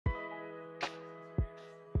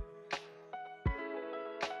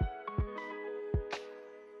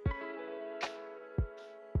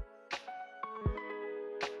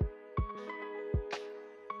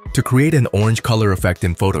To create an orange color effect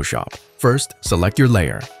in Photoshop, first select your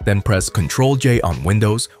layer, then press Ctrl-J on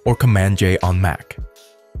Windows or Command-J on Mac.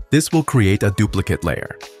 This will create a duplicate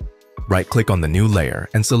layer. Right-click on the new layer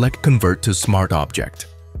and select Convert to Smart Object.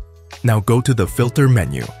 Now go to the Filter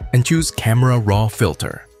menu and choose Camera Raw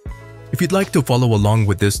Filter. If you'd like to follow along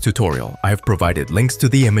with this tutorial, I have provided links to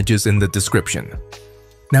the images in the description.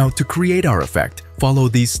 Now, to create our effect, follow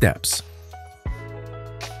these steps.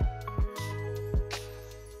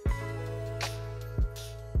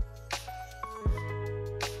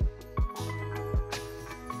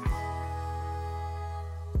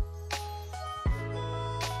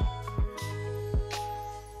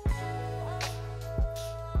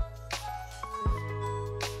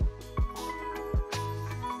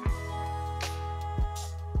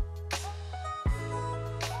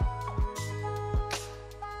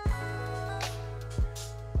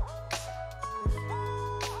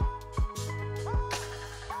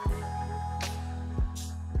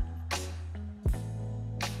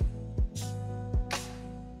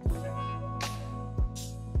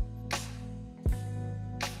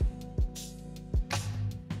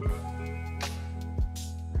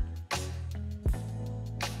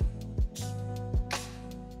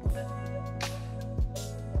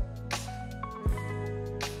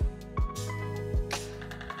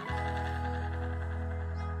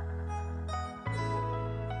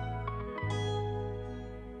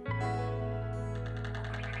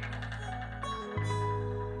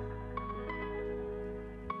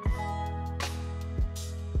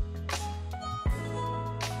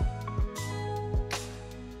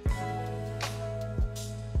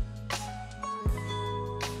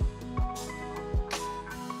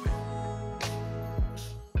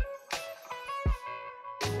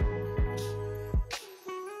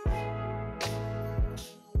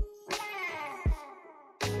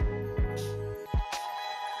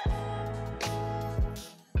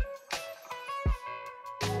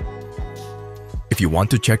 If you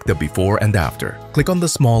want to check the before and after, click on the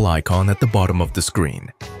small icon at the bottom of the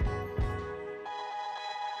screen.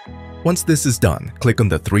 Once this is done, click on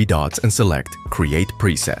the three dots and select Create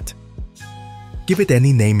Preset. Give it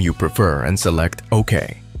any name you prefer and select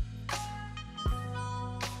OK.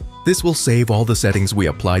 This will save all the settings we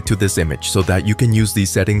applied to this image so that you can use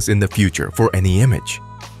these settings in the future for any image.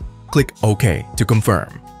 Click OK to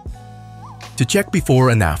confirm. To check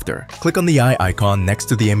before and after, click on the eye icon next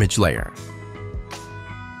to the image layer.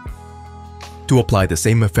 To apply the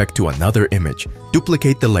same effect to another image,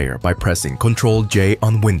 duplicate the layer by pressing Ctrl-J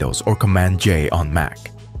on Windows or Command-J on Mac.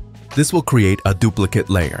 This will create a duplicate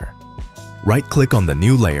layer. Right-click on the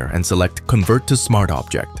new layer and select Convert to Smart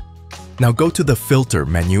Object. Now go to the Filter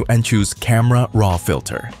menu and choose Camera Raw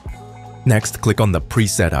Filter. Next, click on the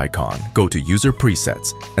Preset icon, go to User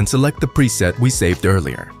Presets, and select the preset we saved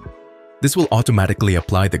earlier. This will automatically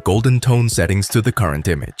apply the golden tone settings to the current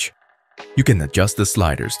image. You can adjust the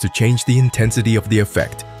sliders to change the intensity of the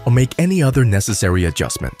effect or make any other necessary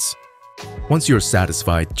adjustments. Once you're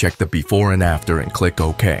satisfied, check the before and after and click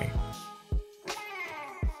OK.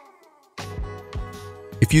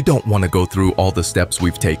 If you don't want to go through all the steps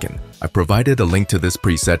we've taken, I provided a link to this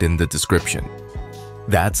preset in the description.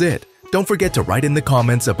 That's it! Don't forget to write in the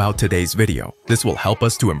comments about today's video. This will help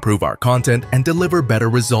us to improve our content and deliver better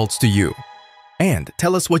results to you. And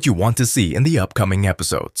tell us what you want to see in the upcoming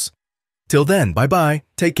episodes. Till then, bye-bye,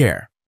 take care.